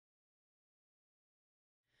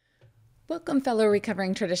Welcome, fellow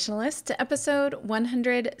recovering traditionalists, to episode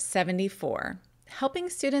 174, Helping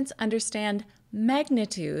Students Understand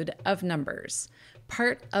Magnitude of Numbers,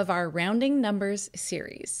 part of our Rounding Numbers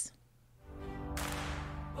series.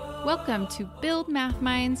 Welcome to Build Math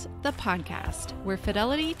Minds, the podcast, where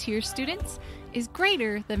fidelity to your students is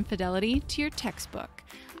greater than fidelity to your textbook.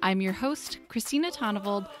 I'm your host, Christina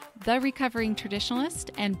Tonnevold, the recovering traditionalist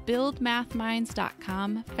and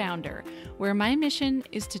BuildMathMinds.com founder, where my mission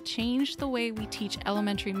is to change the way we teach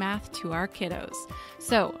elementary math to our kiddos.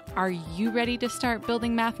 So, are you ready to start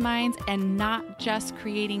building math minds and not just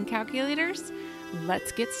creating calculators?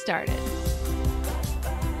 Let's get started.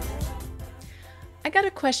 I got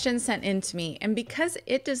a question sent in to me, and because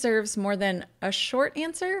it deserves more than a short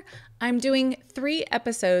answer, I'm doing 3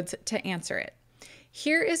 episodes to answer it.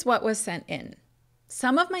 Here is what was sent in.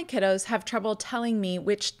 Some of my kiddos have trouble telling me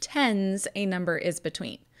which tens a number is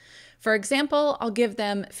between. For example, I'll give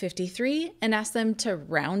them 53 and ask them to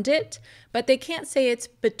round it, but they can't say it's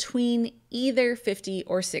between either 50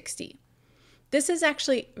 or 60. This is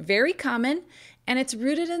actually very common, and it's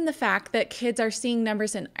rooted in the fact that kids are seeing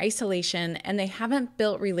numbers in isolation and they haven't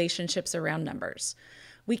built relationships around numbers.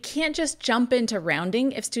 We can't just jump into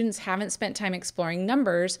rounding if students haven't spent time exploring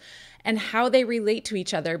numbers and how they relate to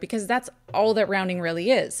each other, because that's all that rounding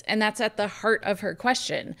really is. And that's at the heart of her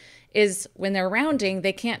question, is when they're rounding,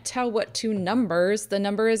 they can't tell what 2 numbers the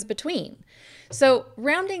number is between. So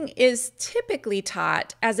rounding is typically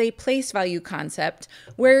taught as a place value concept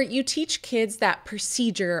where you teach kids that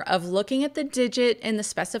procedure of looking at the digit in the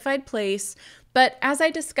specified place. But as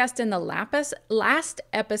I discussed in the last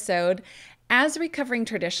episode, as recovering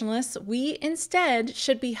traditionalists, we instead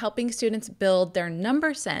should be helping students build their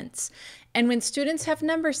number sense. And when students have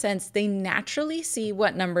number sense, they naturally see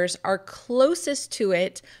what numbers are closest to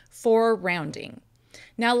it for rounding.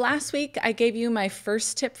 Now, last week, I gave you my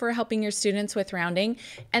first tip for helping your students with rounding,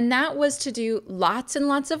 and that was to do lots and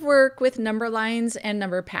lots of work with number lines and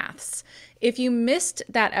number paths. If you missed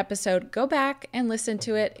that episode, go back and listen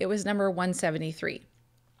to it. It was number 173.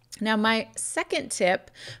 Now, my second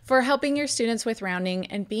tip for helping your students with rounding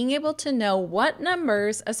and being able to know what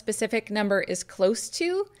numbers a specific number is close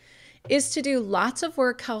to is to do lots of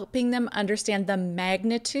work helping them understand the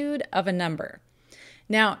magnitude of a number.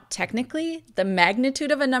 Now, technically, the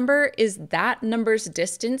magnitude of a number is that number's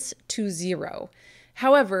distance to 0.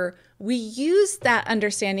 However, we use that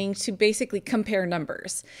understanding to basically compare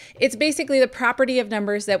numbers. It's basically the property of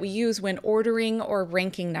numbers that we use when ordering or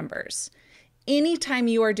ranking numbers. Anytime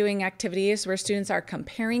you are doing activities where students are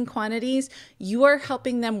comparing quantities, you are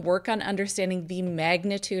helping them work on understanding the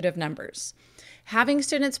magnitude of numbers. Having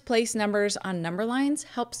students place numbers on number lines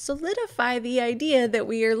helps solidify the idea that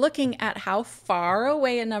we are looking at how far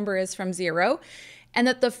away a number is from 0, and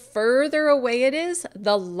that the further away it is,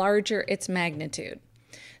 the larger its magnitude.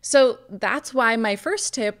 So that's why my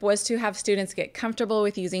first tip was to have students get comfortable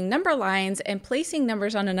with using number lines and placing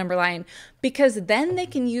numbers on a number line, because then they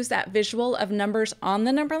can use that visual of numbers on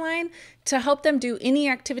the number line to help them do any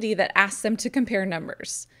activity that asks them to compare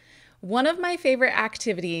numbers. One of my favorite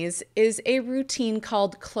activities is a routine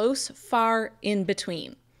called Close, Far, In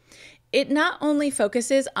Between. It not only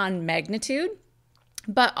focuses on magnitude,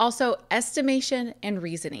 but also estimation and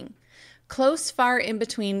reasoning. Close, Far, In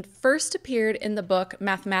Between first appeared in the book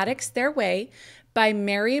Mathematics Their Way by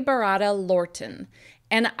Mary Barada Lorton.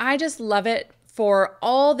 And I just love it for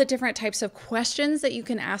all the different types of questions that you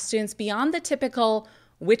can ask students beyond the typical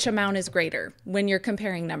which amount is greater when you're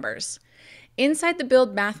comparing numbers. Inside the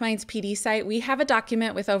Build Math Minds PD site, we have a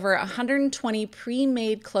document with over 120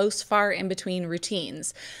 pre-made close, far, in between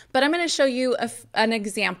routines. But I'm going to show you an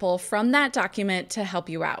example from that document to help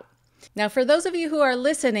you out. Now, for those of you who are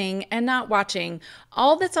listening and not watching,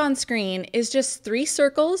 all that's on screen is just 3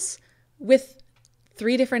 circles with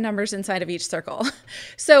 3 different numbers inside of each circle.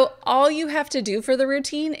 So all you have to do for the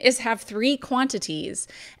routine is have 3 quantities.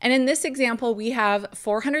 And in this example, we have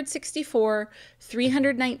 464,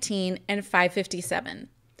 319, and 557.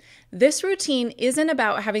 This routine isn't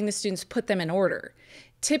about having the students put them in order.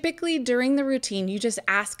 Typically, during the routine, you just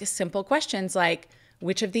ask simple questions like,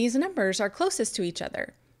 which of these numbers are closest to each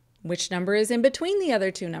other? Which number is in between the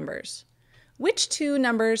other 2 numbers? Which 2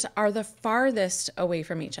 numbers are the farthest away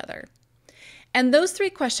from each other? And those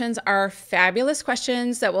 3 questions are fabulous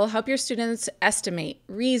questions that will help your students estimate,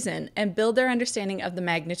 reason, and build their understanding of the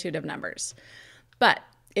magnitude of numbers. But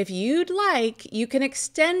if you'd like, you can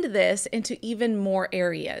extend this into even more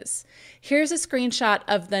areas. Here's a screenshot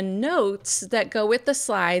of the notes that go with the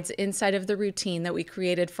slides inside of the routine that we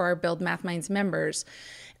created for our Build Math Minds members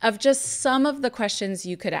of just some of the questions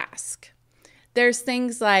you could ask. There's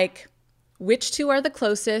things like, which two are the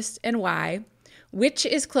closest and why, which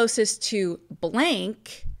is closest to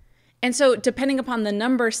blank. And so depending upon the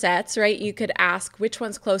number sets, right, you could ask which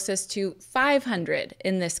one's closest to 500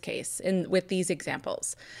 in this case, with these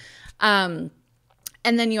examples. And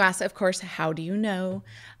then you ask, of course, how do you know?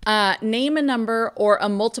 Name a number or a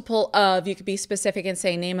multiple of, you could be specific and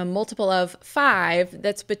say, name a multiple of 5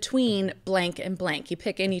 that's between blank and blank. You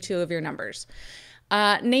pick any two of your numbers.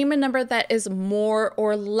 Name a number that is more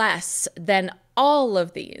or less than all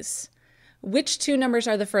of these. Which two numbers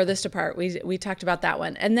are the furthest apart? We talked about that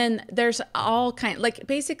one. And then there's all like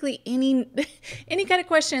basically any kind of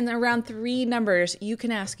question around 3 numbers you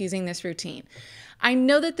can ask using this routine. I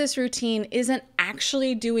know that this routine isn't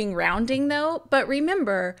actually doing rounding though, but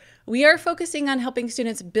remember, we are focusing on helping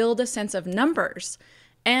students build a sense of numbers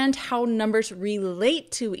and how numbers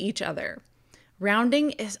relate to each other.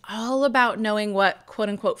 Rounding is all about knowing what quote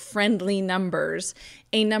unquote friendly numbers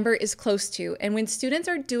a number is close to. And when students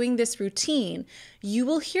are doing this routine, you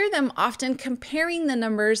will hear them often comparing the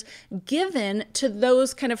numbers given to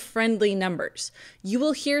those kind of friendly numbers. You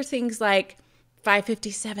will hear things like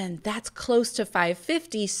 557, that's close to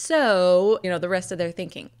 550. So, the rest of their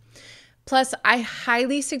thinking. Plus, I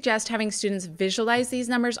highly suggest having students visualize these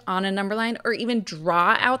numbers on a number line or even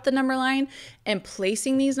draw out the number line and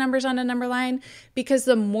placing these numbers on a number line, because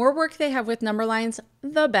the more work they have with number lines,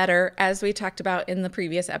 the better, as we talked about in the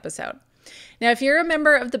previous episode. Now, if you're a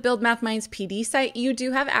member of the Build Math Minds PD site, you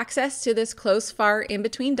do have access to this close, far, in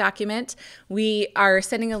between document. We are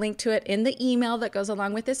sending a link to it in the email that goes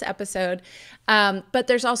along with this episode. But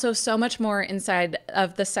there's also so much more inside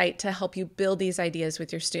of the site to help you build these ideas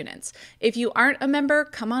with your students. If you aren't a member,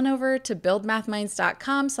 come on over to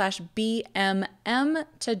buildmathminds.com/BMM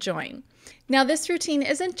to join. Now, this routine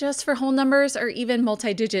isn't just for whole numbers or even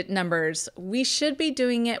multi-digit numbers. We should be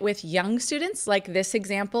doing it with young students, like this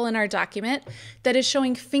example in our document that is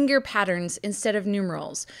showing finger patterns instead of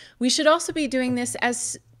numerals. We should also be doing this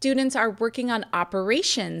as students are working on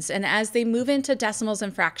operations and as they move into decimals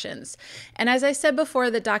and fractions. And as I said before,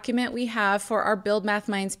 the document we have for our Build Math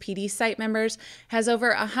Minds PD site members has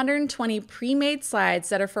over 120 pre-made slides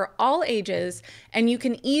that are for all ages, and you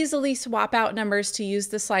can easily swap out numbers to use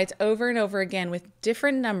the slides over and over again with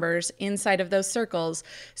different numbers inside of those circles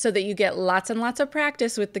so that you get lots and lots of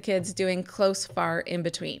practice with the kids doing close, far, in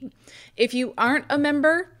between. If you aren't a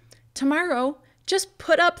member, tomorrow, just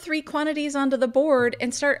put up 3 quantities onto the board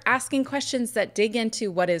and start asking questions that dig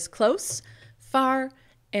into what is close, far,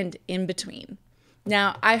 and in between.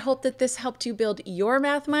 Now, I hope that this helped you build your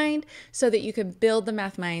math mind so that you can build the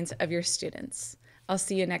math minds of your students. I'll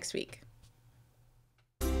see you next week.